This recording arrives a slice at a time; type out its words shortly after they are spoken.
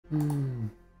Oi,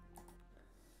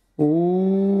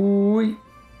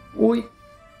 oi.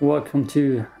 Welcome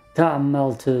to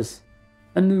Timemelters,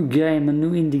 a new game, a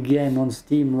new indie game on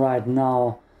Steam right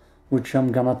now, which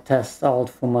I'm gonna test out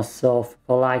for myself if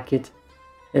I like it.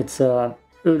 It's a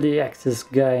early access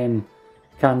game,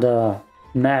 kinda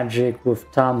magic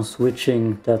with time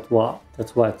switching. That's why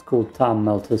it's called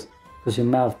Timemelters, because you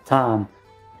melt time.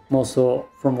 Also,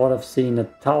 from what I've seen, a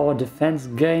tower defense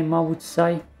game, I would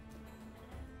say.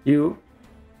 You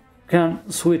can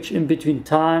switch in between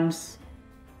times,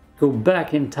 go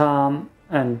back in time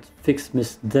and fix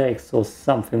mistakes or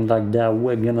something like that.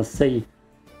 We're gonna say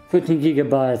 13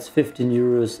 gigabytes, 15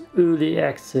 euros, early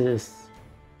access,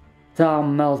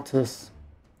 Timemelters.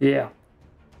 Yeah,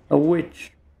 a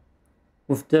witch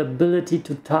with the ability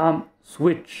to time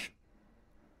switch,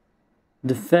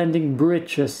 defending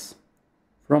bridges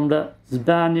from the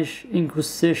Spanish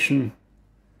Inquisition.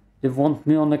 They want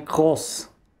me on a cross.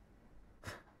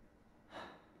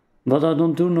 But I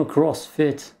don't do no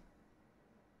CrossFit.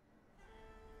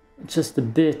 Just a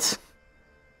bit.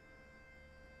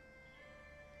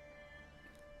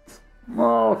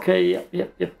 Okay,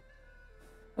 yep.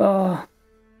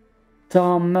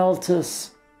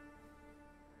 Timemelters.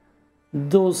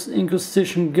 Those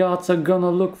Inquisition guards are gonna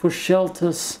look for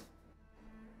shelters.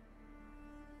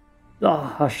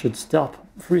 I should stop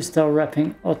freestyle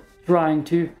rapping or trying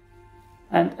to,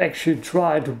 and actually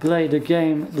try to play the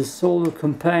game, the solo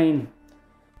campaign.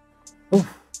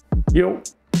 Oof. Yo,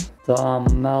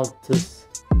 Timemelters,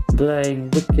 playing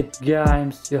wicked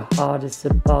games. Your heart is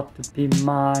about to be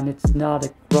mine. It's not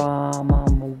a crime.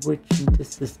 I'm a witch and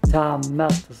this is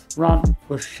Timemelters. Run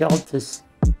for shelters.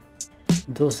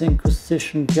 Those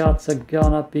Inquisition guards are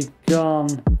gonna be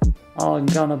gone. I'm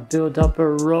gonna build up a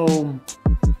Rome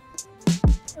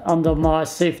under my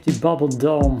safety bubble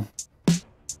dome.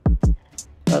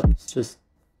 Let's just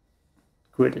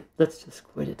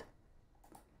quit it.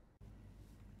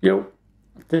 Yo,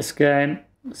 this game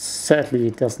sadly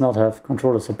does not have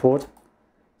controller support,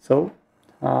 so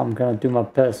I'm gonna do my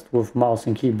best with mouse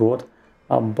and keyboard.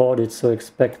 I bought it, so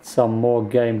expect some more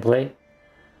gameplay.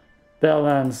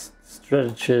 Balanced,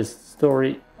 strategist,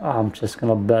 story. I'm just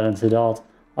gonna balance it out.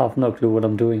 I have no clue what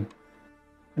I'm doing.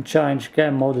 Change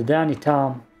game mode at any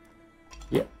time.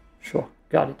 Yeah, sure,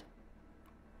 got it.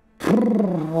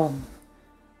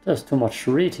 There's too much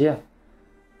to read here.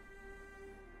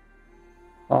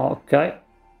 Okay.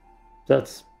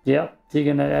 That's, yeah,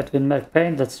 Tegan and Edwin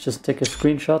McPain. Let's just take a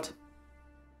screenshot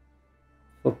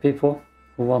for people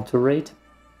who want to read.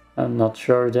 I'm not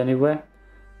sure it anywhere.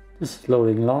 This is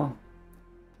loading long.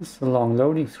 This is a long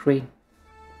loading screen.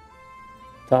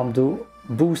 Time to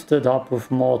boost it up with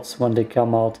mods when they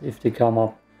come out, if they come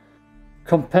up.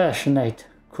 Compassionate,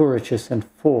 courageous and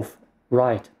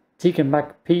forthright. Tegan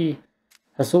McPhee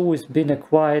has always been a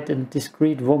quiet and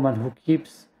discreet woman who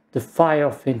keeps the fire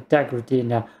of integrity in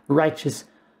her righteous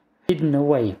hidden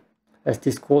away, as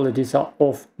these qualities are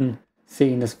often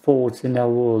seen as faults in her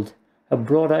world. Her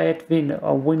brother Edwin,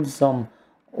 a winsome,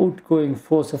 outgoing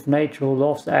force of nature who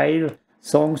loves ale,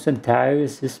 songs and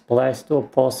tales, is blessed or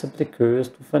possibly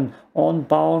cursed with an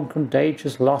unbound,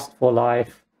 contagious lust for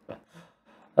life.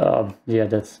 Yeah,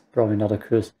 that's probably not a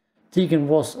curse. Tegan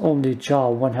was only a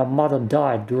child when her mother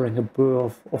died during the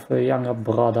birth of her younger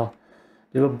brother.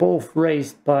 They were both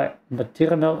raised by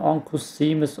maternal uncle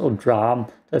Seamus O'Dram.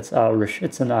 That's Irish.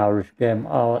 It's an Irish game.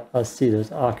 I see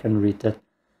that. I can read that.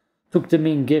 Took them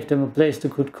in, gave them a place they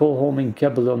could call home in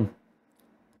Cabellon.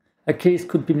 A case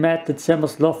could be made that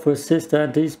Sam's love for his sister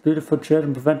and these beautiful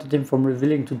children prevented him from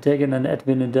revealing to Tegan and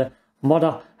Edwin and the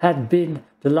mother had been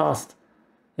the last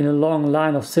in a long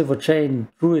line of silver chain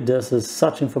druidesses.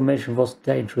 Such information was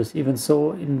dangerous. Even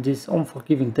so, in these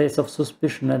unforgiving days of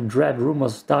suspicion and dread,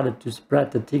 rumors started to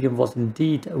spread that Tegan was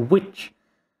indeed a witch.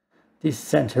 This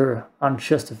sent her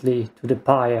unjustifiably to the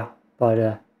pyre by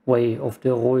the way of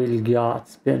the royal guard,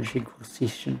 Spanish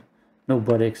Inquisition.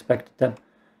 Nobody expected them.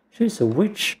 She's a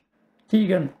witch,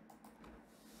 Tegan.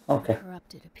 Okay.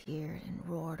 Corrupted appeared and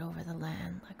roared over the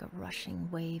land like a rushing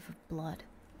wave of blood.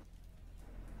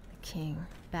 The king,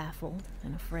 baffled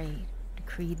and afraid,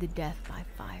 decreed the death by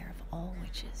fire of all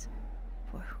witches.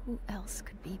 For who else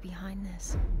could be behind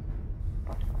this?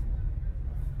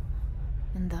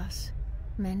 And thus,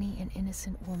 many an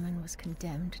innocent woman was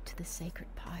condemned to the sacred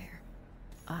pyre.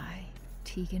 I,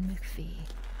 Tegan McPhee,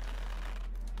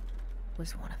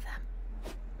 was one of them.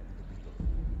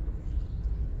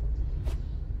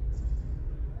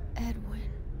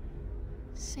 Edwin,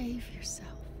 save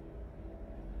yourself.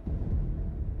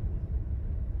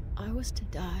 I was to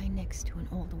die next to an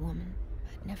old woman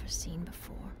I'd never seen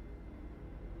before,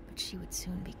 but she would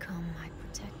soon become my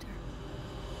protector.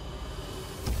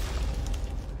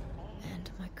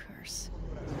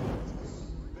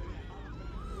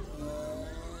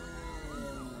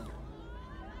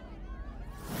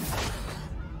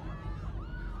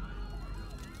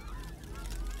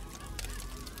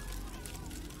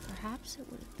 Perhaps it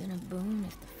would have been a boon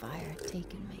if the fire had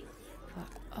taken me. But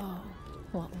oh,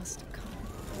 what was to come?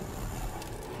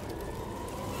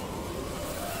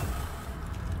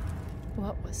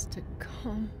 What was to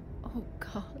come? Oh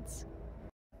gods.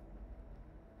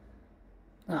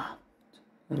 Ah,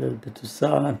 a little bit too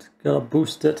silent. Gotta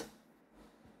boost it.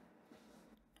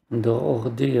 The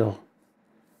ordeal.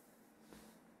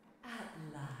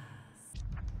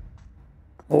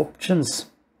 Options.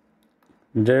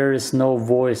 There is no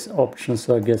voice option,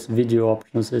 so I guess video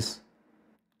options is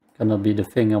gonna be the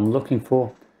thing I'm looking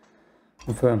for.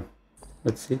 Confirm.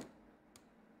 Let's see.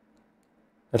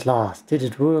 At last, did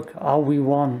it work? Are we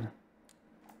won?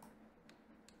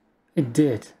 It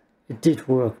did. It did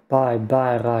work. Bye,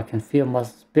 I can feel my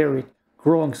spirit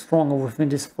growing stronger within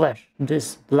this flesh.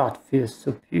 This blood feels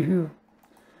so pure.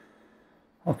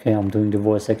 Okay, I'm doing the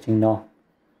voice acting now.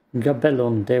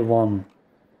 Gabellon, they won.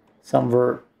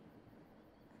 Somewhere,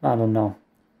 I don't know.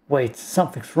 Wait,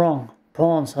 something's wrong.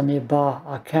 Pawns are nearby.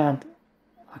 I can't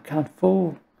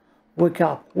fool. Wake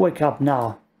up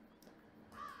now.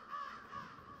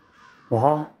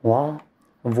 What?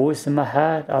 A voice in my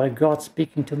head? Are the gods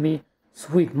speaking to me?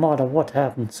 Sweet mother, what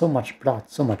happened? So much blood,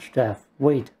 so much death.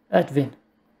 Wait, Edwin.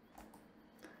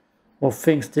 Well,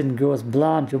 things didn't go as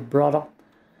planned. Your brother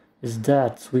is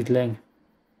dead, sweetling.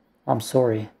 I'm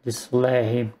sorry. They slew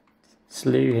him.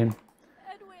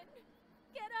 Edwin,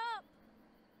 get up!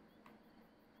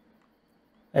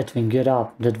 Edwin, get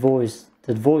up. That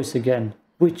voice again.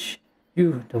 Witch,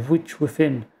 you, the witch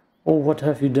within. Oh, what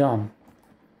have you done?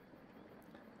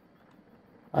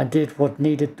 I did what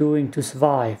needed doing to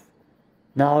survive.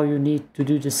 Now you need to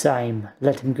do the same.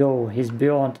 Let him go. He's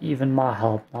beyond even my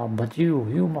help now. But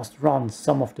you must run.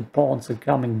 Some of the pawns are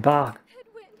coming back.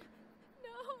 Edwin,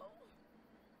 no.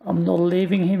 I'm not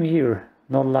leaving him here.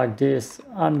 Not like this.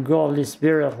 Ungodly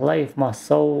spirit, leave my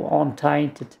soul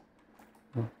untainted.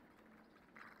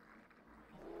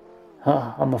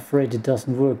 I'm afraid it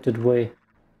doesn't work that way.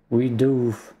 We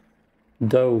dove,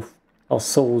 our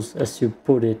souls, as you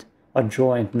put it, are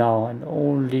joined now, and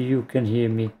only you can hear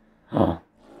me.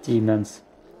 Demons.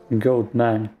 Goat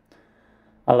man.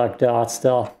 I like the art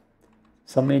style.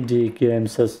 Some indie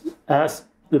games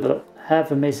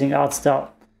have amazing art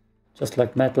style. Just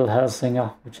like Metal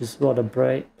Hellsinger, which is what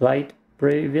I played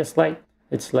previously.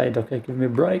 It's late, okay, give me a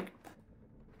break.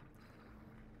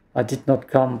 I did not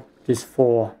come this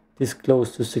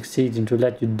close to succeeding to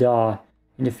let you die.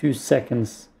 In a few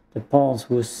seconds, the pawns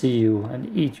will see you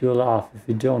and eat you alive if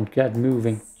you don't get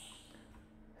moving.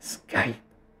 Escape.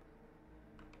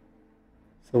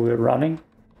 So we're running.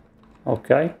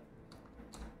 Okay.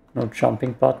 No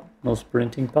jumping button, no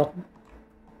sprinting button.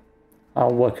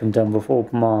 I'll welcome them with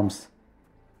open arms.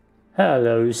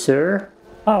 Hello, sir.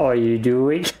 How are you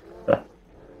doing?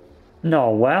 No,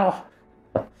 well.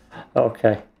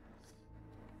 Okay.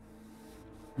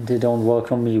 They don't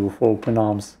welcome me with open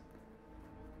arms.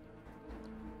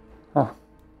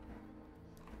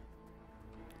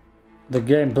 The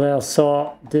gameplay I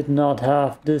saw did not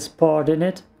have this part in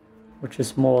it, which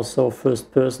is more so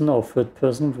first person or third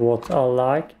person, what I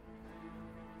like.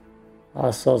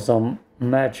 I saw some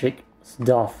magic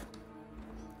stuff.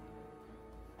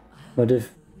 But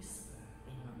if...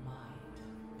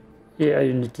 Yeah,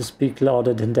 you need to speak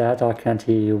louder than that. I can't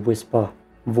hear you whisper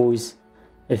voice.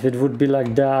 If it would be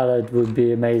like that, it would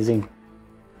be amazing.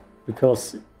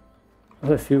 Because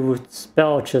if you would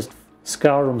spell just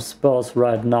Skyrim spells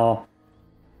right now,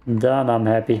 then I'm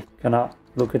happy. Can I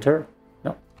look at her?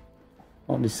 No.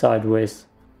 Only sideways.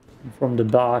 From the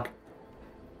back.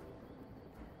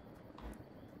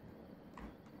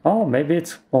 Oh, maybe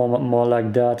it's more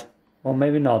like that. Or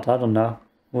maybe not, I don't know.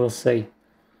 We'll see.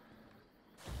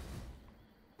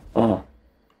 Oh.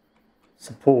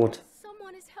 Support.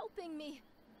 Someone is helping me.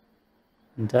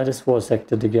 And that is voice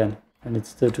acted again. And it's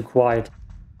still too quiet.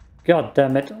 God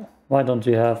damn it. Why don't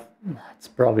you have... It's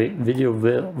probably... Video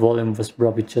volume was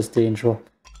probably just the intro.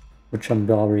 Which I'm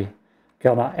probably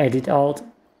gonna edit out.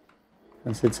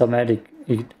 And since I'm editing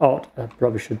it out, I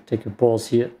probably should take a pause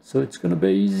here. So it's gonna be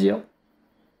easier.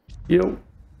 Yo.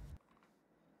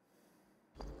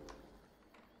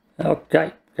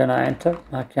 Okay. Can I enter?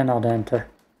 I cannot enter.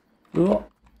 Oh.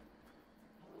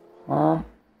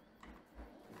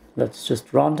 Let's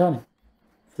just run then.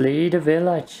 Flee the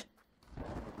village.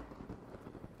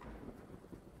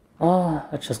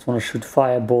 I just want to shoot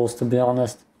fireballs, to be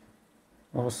honest.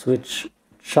 Or switch,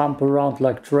 jump around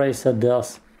like Tracer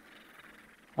does.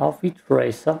 Are we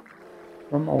Tracer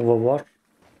from Overwatch?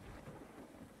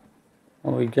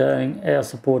 Are we getting air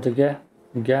support again?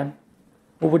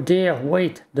 Over there,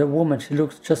 wait, the woman, she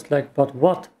looks just like, but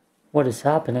what? What is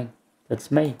happening? That's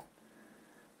me.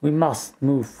 We must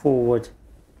move forward.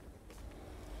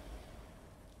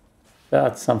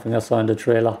 That's something I saw in the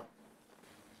trailer.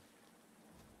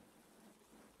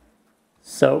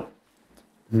 So,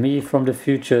 me from the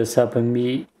future is helping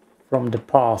me from the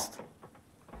past.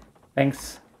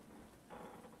 Thanks.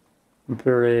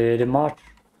 Pretty much.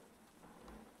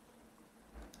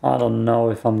 I don't know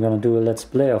if I'm gonna do a let's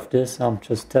play of this. I'm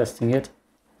just testing it.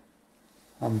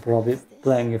 I'm probably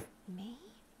playing it. Me?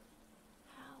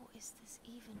 How is this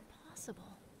even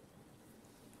possible?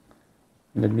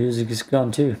 The music is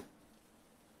gone too.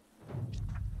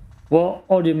 Well,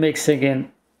 audio mixing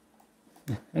in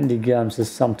indie games is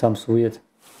sometimes weird.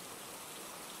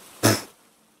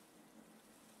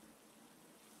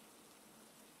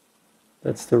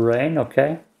 That's the rain,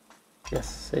 okay. Yes,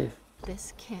 safe.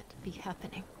 This can't be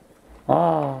happening.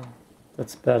 Ah,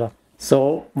 that's better.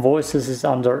 So, voices is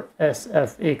under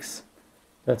SFX.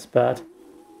 That's bad.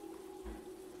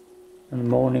 And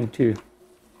moaning too.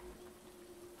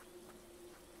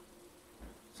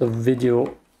 So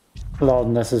video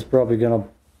loudness is probably gonna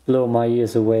blow my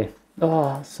ears away.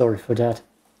 Ah, sorry for that.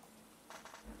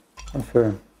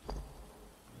 Confirm.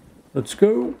 Let's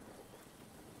go.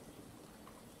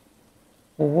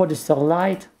 Well, what is the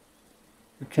light?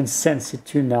 You can sense it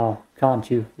too now,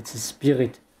 can't you? It's a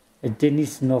spirit, a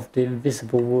denizen of the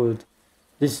invisible world.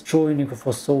 This joining of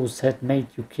our souls had made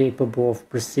you capable of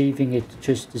perceiving it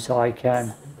just as I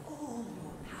can.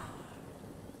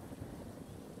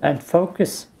 And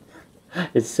focus.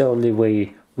 It's the only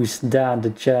way we stand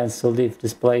a chance to leave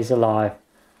this place alive.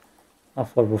 I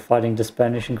thought we're fighting the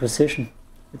Spanish Inquisition.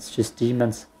 It's just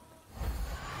demons.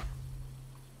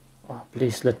 Oh,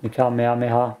 please let me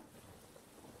Kamehameha.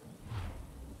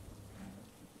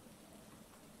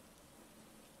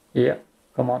 Yeah,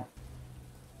 come on.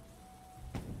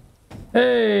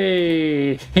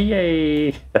 Hey!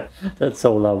 Yay! That's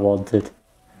all I wanted.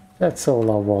 That's all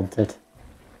I wanted.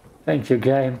 Thank you,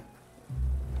 game.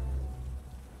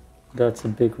 That's a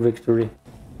big victory.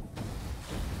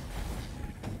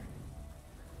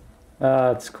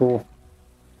 That's cool.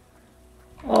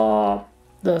 Oh,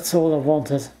 that's all I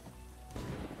wanted.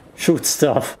 Shoot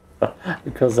stuff.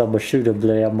 Because I'm a shooter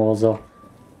player also.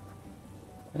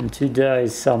 In 2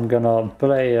 days I'm gonna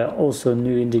play also a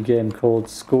new indie game called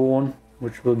Scorn,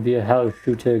 which will be a hell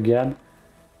shooter again.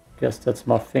 Guess that's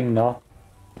my thing now.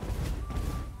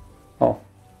 Oh.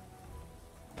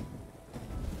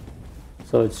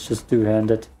 So it's just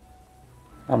two-handed.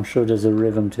 I'm sure there's a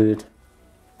rhythm to it.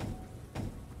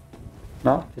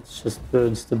 No, it just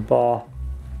burns the bar.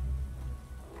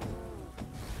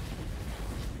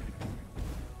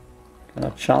 Can I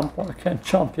jump? I can't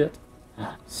jump yet.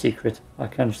 Secret. I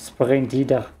can sprint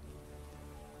either.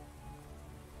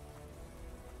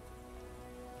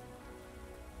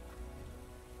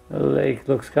 The lake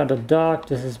looks kind of dark.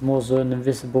 This is more so an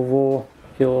invisible wall.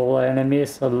 Kill all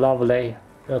enemies. Lovely.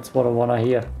 That's what I want to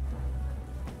hear.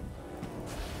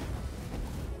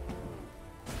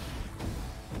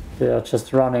 They are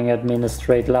just running at me in a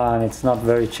straight line. It's not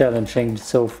very challenging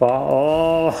so far.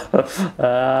 Oh,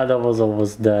 that was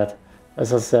almost dead.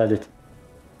 As I said it.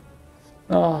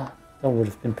 Ah, that would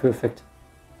have been perfect.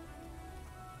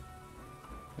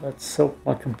 Let's hope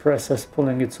my compressor's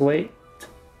pulling its weight.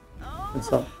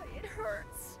 What's up? It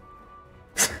hurts.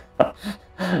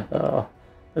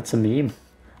 That's a meme.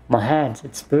 My hand,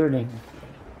 it's burning.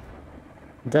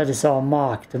 That is our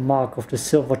mark, the mark of the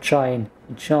silver chain.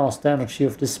 It channels the energy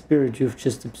of the spirit you've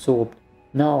just absorbed.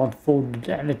 Now unfold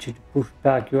the energy to push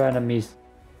back your enemies.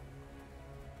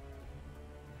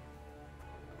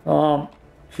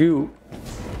 Q.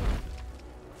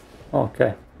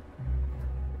 Okay.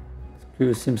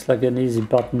 Q seems like an easy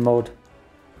button mode.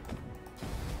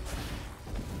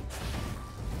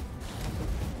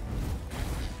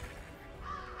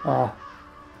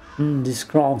 These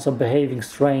crowns are behaving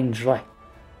strangely.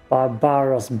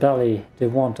 Barbara's belly, they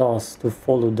want us to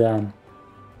follow them.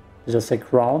 Did I say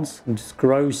crowns? It's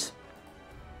gross.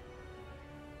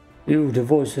 You, the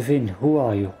voice within, who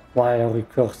are you? Why are you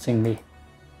cursing me?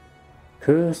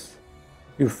 Curse?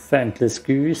 You thankless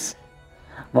goose.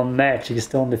 My magic is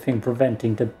the only thing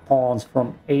preventing the pawns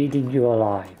from aiding you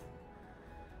alive.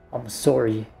 I'm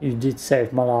sorry, you did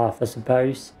save my life, I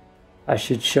suppose. I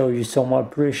should show you some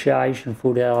appreciation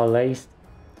for that at least.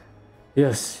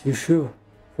 Yes, you should.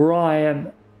 For I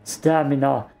am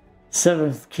Stamina,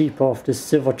 7th keeper of the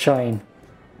silver chain.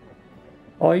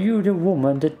 Are you the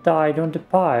woman that died on the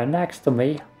pyre next to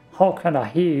me? How can I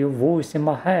hear your voice in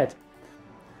my head?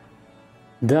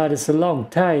 That is a long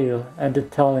tale, and the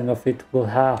telling of it will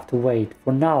have to wait.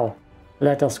 For now,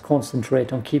 let us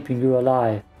concentrate on keeping you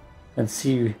alive, and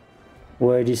see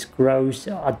where this grows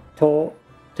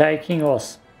taking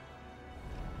us.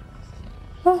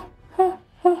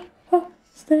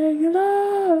 Staying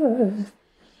alive.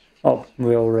 Oh,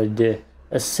 we're already there.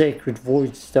 A sacred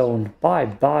void stone. Bye,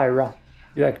 Byra.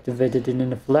 You activated it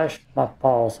in the flesh. My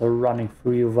pulse are running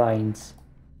through your veins.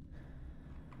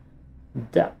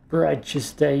 That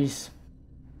breaches days.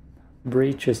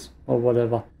 Breaches or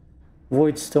whatever.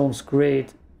 Void stones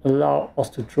create allow us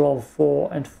to travel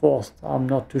far and fast. I'm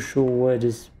not too sure where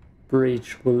this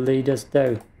breach will lead us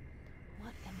though.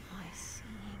 What am I seeing?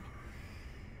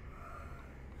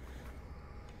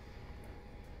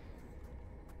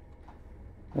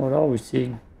 What are we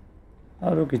seeing?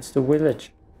 Oh look, it's the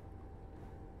village.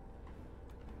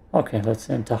 Okay, let's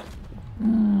enter.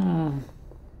 No.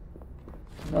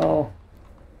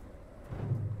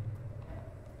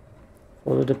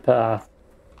 Follow the path.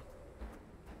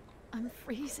 I'm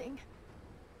freezing.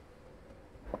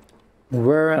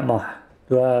 Where am I?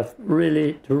 Do I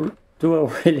really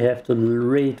have to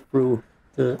read through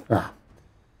the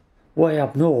way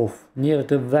up north, near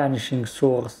the vanishing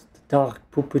source? The dark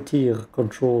puppeteer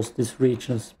controls these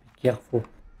regions. Be careful.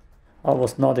 I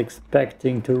was not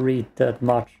expecting to read that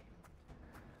much,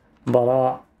 but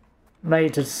I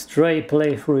made a stray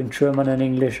playthrough in German and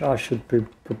English. I should be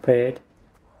prepared.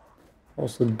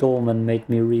 Also, Dolman made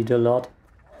me read a lot.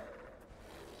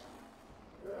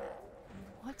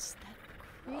 What's that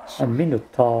creature? A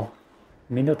minotaur.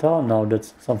 Minotaur? No,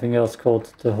 that's something else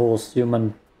called the horse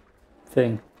human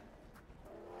thing.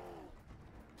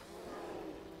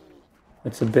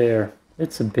 It's a bear.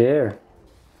 It's a bear.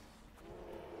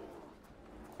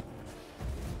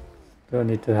 Do I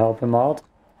need to help him out?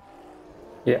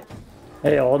 Yeah.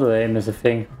 Hey, auto aim is a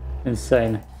thing.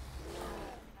 Insane.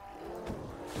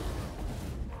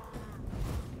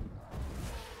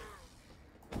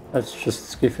 Let's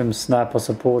just give him sniper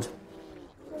support.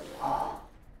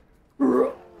 I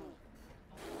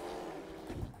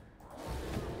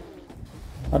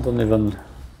don't even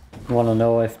want to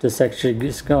know if this actually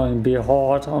is going to be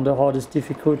hard on the hardest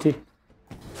difficulty.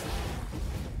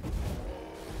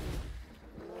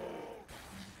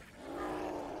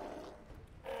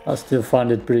 I still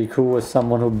find it pretty cool as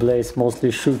someone who plays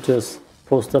mostly shooters,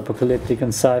 post-apocalyptic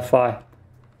and sci-fi.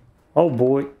 Oh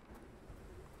boy.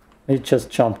 He just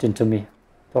jumped into me.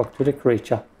 Talk to the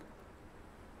creature.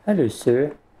 Hello,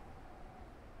 sir.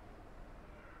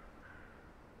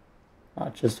 I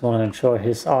just want to enjoy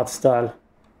his art style.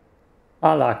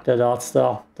 I like that art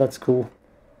style. That's cool.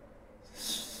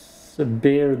 It's a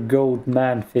bear goat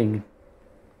man thing.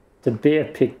 The bear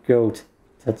pig goat.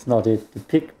 That's not it. The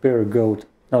pig bear goat.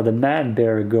 No, the man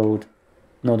bear goat.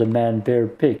 No, the man bear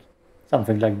pig.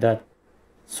 Something like that.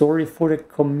 Sorry for the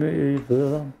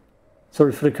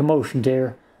commotion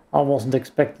there. I wasn't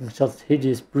expecting such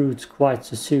hideous brutes quite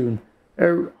so soon.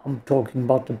 Oh, I'm talking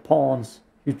about the pawns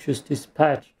you just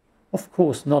dispatched. Of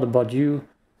course, not about you.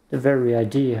 The very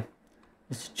idea.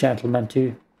 It's a gentleman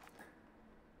too.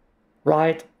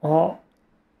 Right, oh,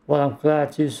 well, I'm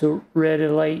glad you so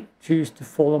readily choose to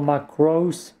follow my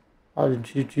crows. I'll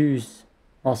introduce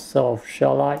myself,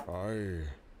 shall I? I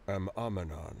am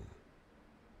Amenan.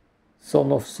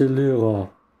 Son of Silira,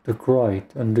 the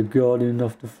Great and the Guardian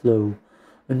of the Flow.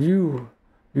 And you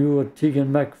are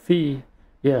Tegan McPhee,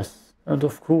 yes, and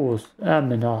of course,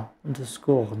 Amina the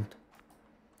Scorned.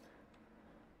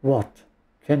 What?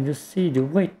 Can you see the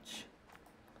witch?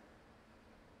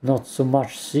 Not so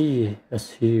much see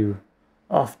as hear.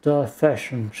 After a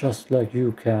fashion just like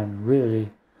you can, really.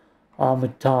 I'm a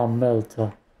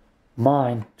Timemelter.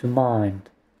 Mind to mind.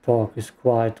 Talk is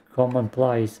quite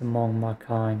commonplace among my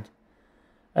kind.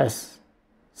 As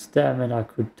stamina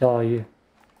could tell you.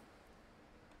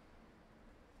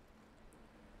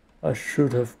 I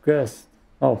should have guessed.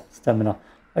 Oh, stamina.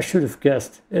 I should have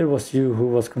guessed it was you who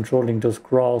was controlling those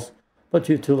growls. But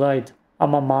you're too late.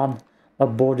 I'm a man. My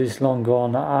body's long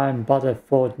gone. I'm but a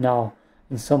thought now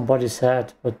in somebody's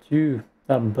head. But do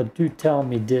tell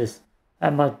me this.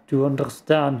 Am I to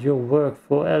understand your work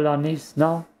for Elanis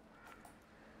now?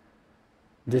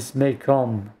 This may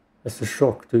come as a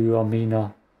shock to you,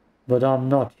 Amina, but I'm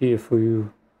not here for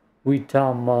you. We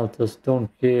Timemelters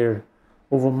don't care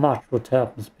overmuch what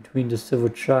happens between the silver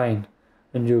chain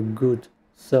and your good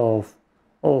self.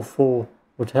 All for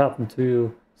what happened to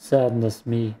you saddens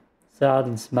me.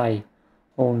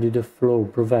 Only the flow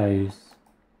prevails.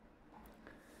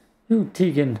 You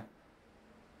Tegan,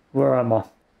 where am I?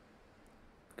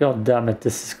 God damn it,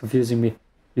 this is confusing me.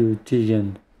 You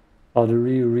Tegan are the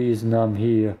real reason I'm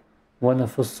here. When I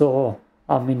foresaw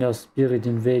Amina's spirit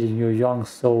invading your young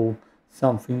soul,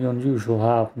 something unusual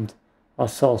happened. I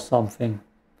saw something.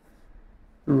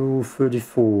 Rule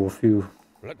 34 of you.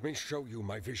 Let me show you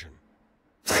my vision.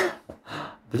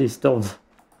 Please don't.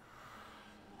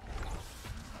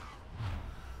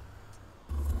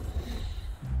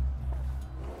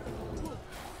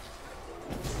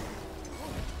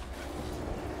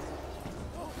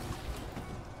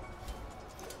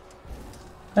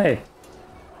 Hey,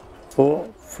 4,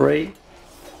 3.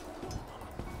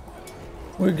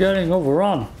 We're getting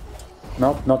overrun.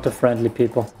 Nope, not the friendly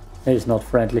people. He's not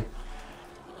friendly.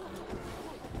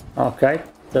 Okay,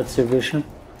 that's your vision.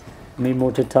 Me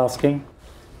multitasking.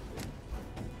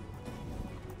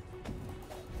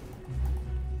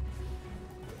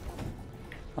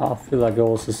 I feel like I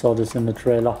also saw this in the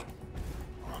trailer.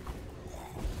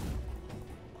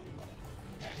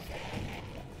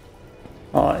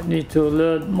 I need to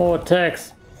learn more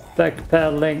attacks.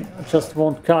 Backpedaling, I just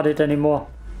won't cut it anymore.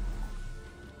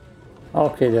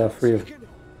 Okay, there are 3 of them.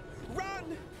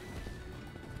 Run!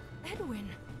 Edwin!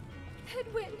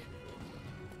 Edwin!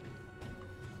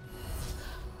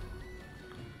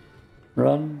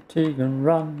 Run, Tegan,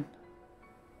 run.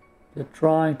 They're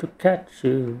trying to catch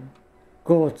you.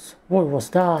 Gods, what was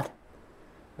that?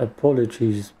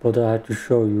 Apologies, but I had to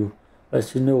show you.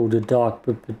 As you know, the Dark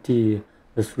Puppeteer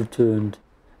has returned,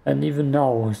 and even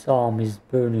now his army is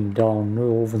burning down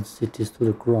northern cities to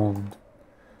the ground.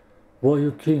 While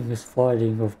your king is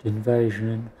fighting off the invasion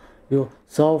in your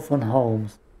southern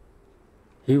homes,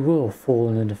 he will fall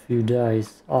in a few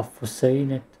days. I've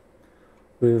foreseen it.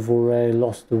 We've already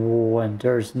lost the war and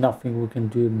there's nothing we can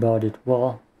do about it.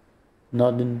 Well,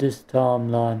 not in this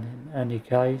timeline in any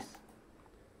case.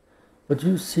 But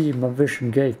you see, my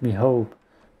vision gave me hope.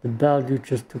 The battle you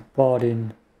just took part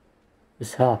in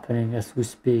is happening as we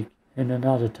speak in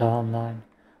another timeline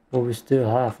where we still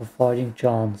have a fighting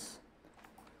chance.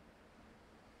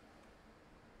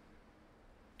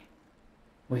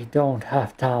 We don't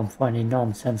have time for any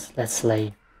nonsense,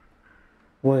 Leslie.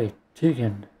 Wait,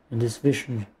 Tegan, in this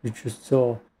vision you just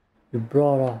saw, your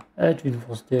brother Edwin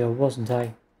was there, wasn't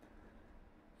he?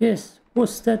 Yes,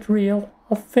 was that real?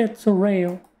 I felt so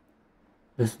real.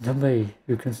 Listen to me,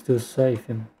 you can still save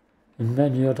him. In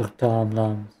many other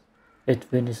timelines,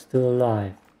 Edwin is still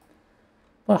alive.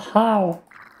 But how?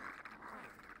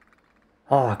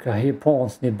 Hark, I hear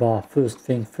pawns nearby. First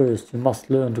thing first, you must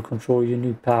learn to control your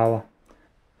new power.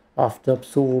 After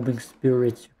absorbing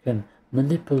spirits, you can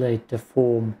manipulate their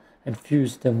form and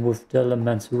fuse them with the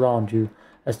elements around you.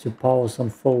 As your powers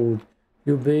unfold,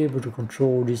 you'll be able to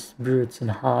control these spirits and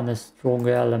harness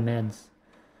stronger elements.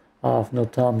 I have no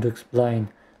time to explain.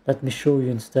 Let me show you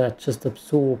instead. Just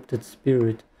absorb that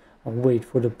spirit and wait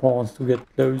for the pawns to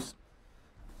get close.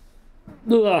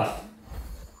 Ugh.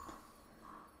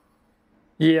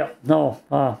 Yeah, no,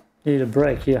 need a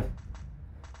break here.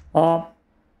 I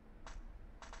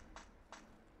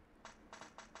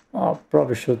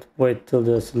probably should wait till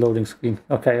there's a loading screen.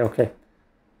 Okay.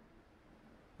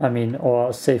 I mean, or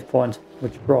a save point,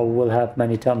 which probably will happen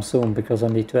many times soon because I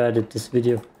need to edit this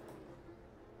video.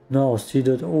 Now, see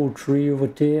that old tree over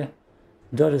there?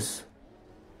 That is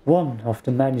one of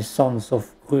the many sons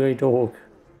of Great Oak.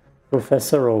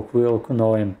 Professor Oak, we all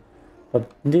know him. But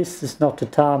this is not the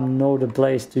time nor the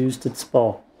place to use that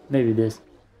spell. Maybe this.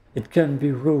 It can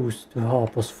be rose to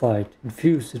Harper's fight.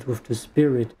 Infuse it with the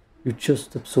spirit you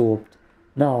just absorbed.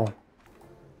 Now.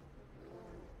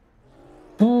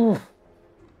 Ooh.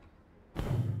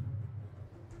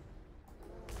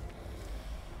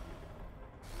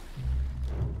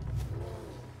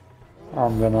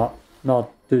 I'm gonna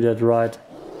not do that right.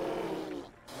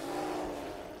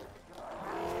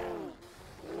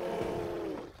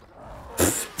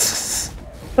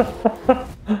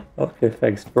 Okay,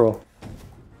 thanks, bro.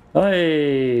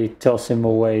 Hey, toss him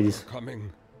away.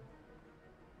 Coming.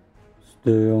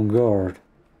 Stay on guard.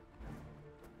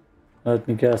 Let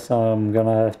me guess, I'm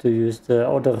gonna have to use the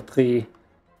other tree.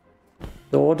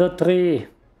 The other tree.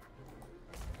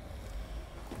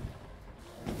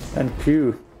 And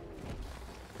Q.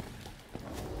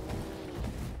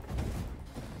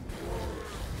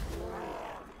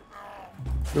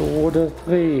 The other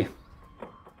tree.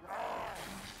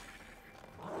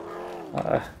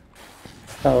 I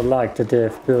kind of like that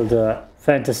they've built a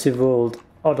fantasy world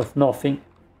out of nothing.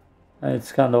 And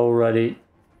it's kind of already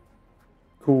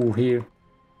cool here.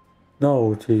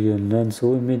 Now, Tegan, answer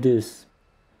me this.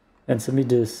 Answer me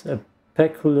this. A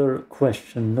peculiar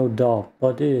question, no doubt,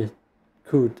 but it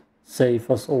could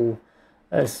save us all.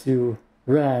 As you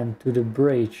ran to the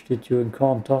bridge, did you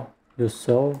encounter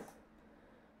yourself?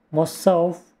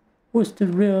 Myself? Was the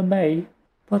real me?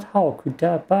 But how could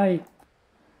that be?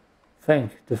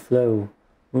 Thank the flow.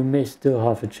 We may still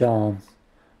have a chance.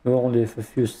 We only have a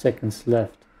few seconds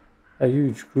left. A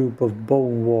huge group of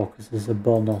bone walkers is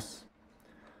upon us.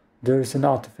 There's an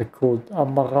artifact called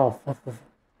Amarath,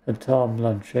 a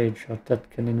timeline changer that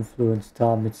can influence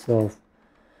time itself.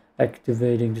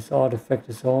 Activating this artifact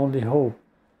is our only hope,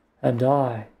 and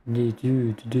I need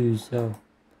you to do so.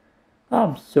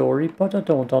 I'm sorry, but I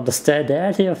don't understand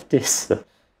any of this.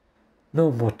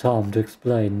 No more time to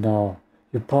explain now.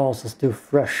 Your past is still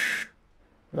fresh.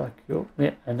 And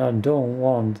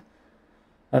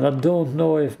I don't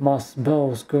know if my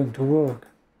spell is going to work.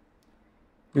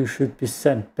 You should be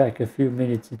sent back a few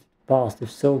minutes into the past.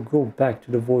 If so, go back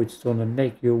to the Voidstone and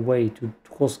make your way to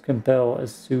Troskempel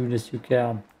as soon as you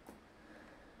can.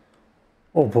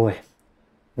 Oh boy.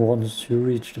 Once you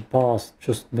reach the past,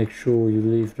 just make sure you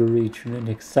leave the region in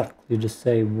exactly the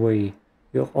same way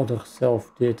your other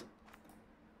self did.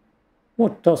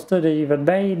 What does that even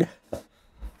mean?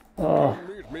 Come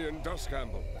meet me in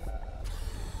Duskhamble.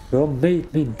 Come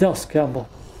meet me in Duskhamble.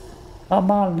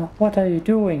 Aman, what are you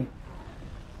doing?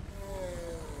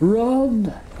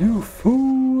 Run, you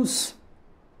fools!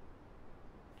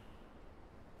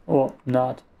 Or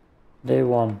not. They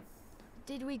won.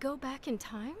 Did we go back in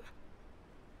time?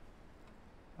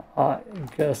 I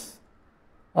guess.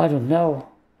 I don't know.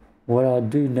 What I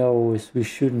do know is we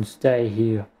shouldn't stay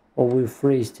here, or we'll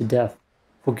freeze to death.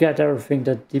 Forget everything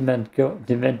that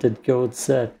demented goat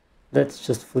said. Let's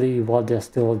just flee while there's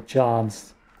still a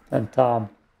chance and time.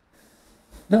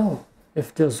 No,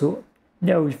 if there's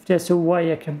a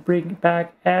way I can bring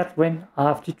back Edwin, I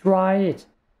have to try it.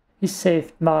 He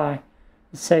saved me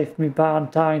by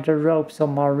untying the ropes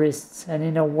on my wrists, and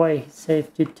in a way he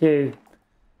saved you too.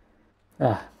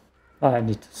 I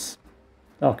need to...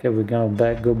 Okay, we're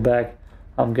gonna go back.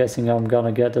 I'm guessing I'm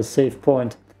gonna get a save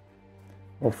point.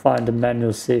 Or find the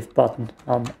manual save button.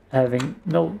 I'm having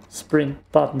no sprint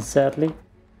button, sadly.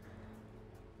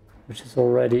 Which is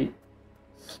already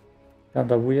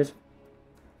kinda weird.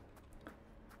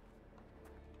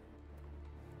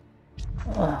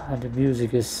 And the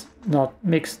music is not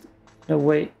mixed in a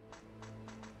way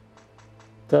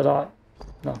that I...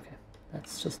 Okay,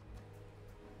 let's just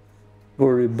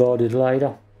worry about it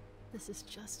later. This is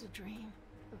just a dream.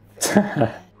 A very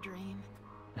bad dream.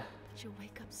 But you'll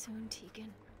wake up soon,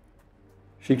 Tegan.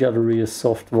 She got a real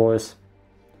soft voice.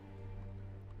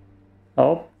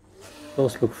 Oh,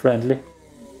 those look friendly.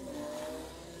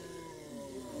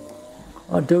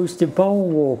 Are those the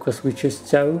bone walkers we just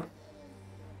saw?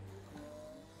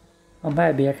 Or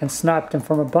maybe I can snipe them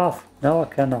from above. No, I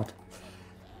cannot.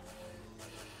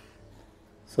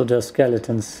 So they're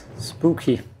skeletons.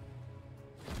 Spooky.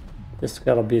 This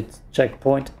gotta be a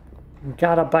checkpoint.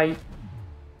 Gotta be.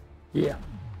 Yeah.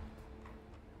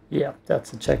 Yeah,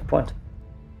 that's a checkpoint.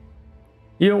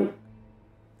 Yo!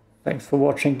 Thanks for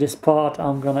watching this part.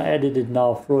 I'm gonna edit it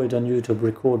now, throw it on YouTube,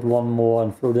 record one more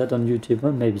and throw that on YouTube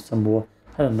and maybe some more.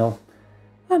 I don't know.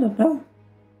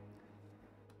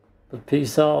 But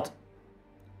peace out.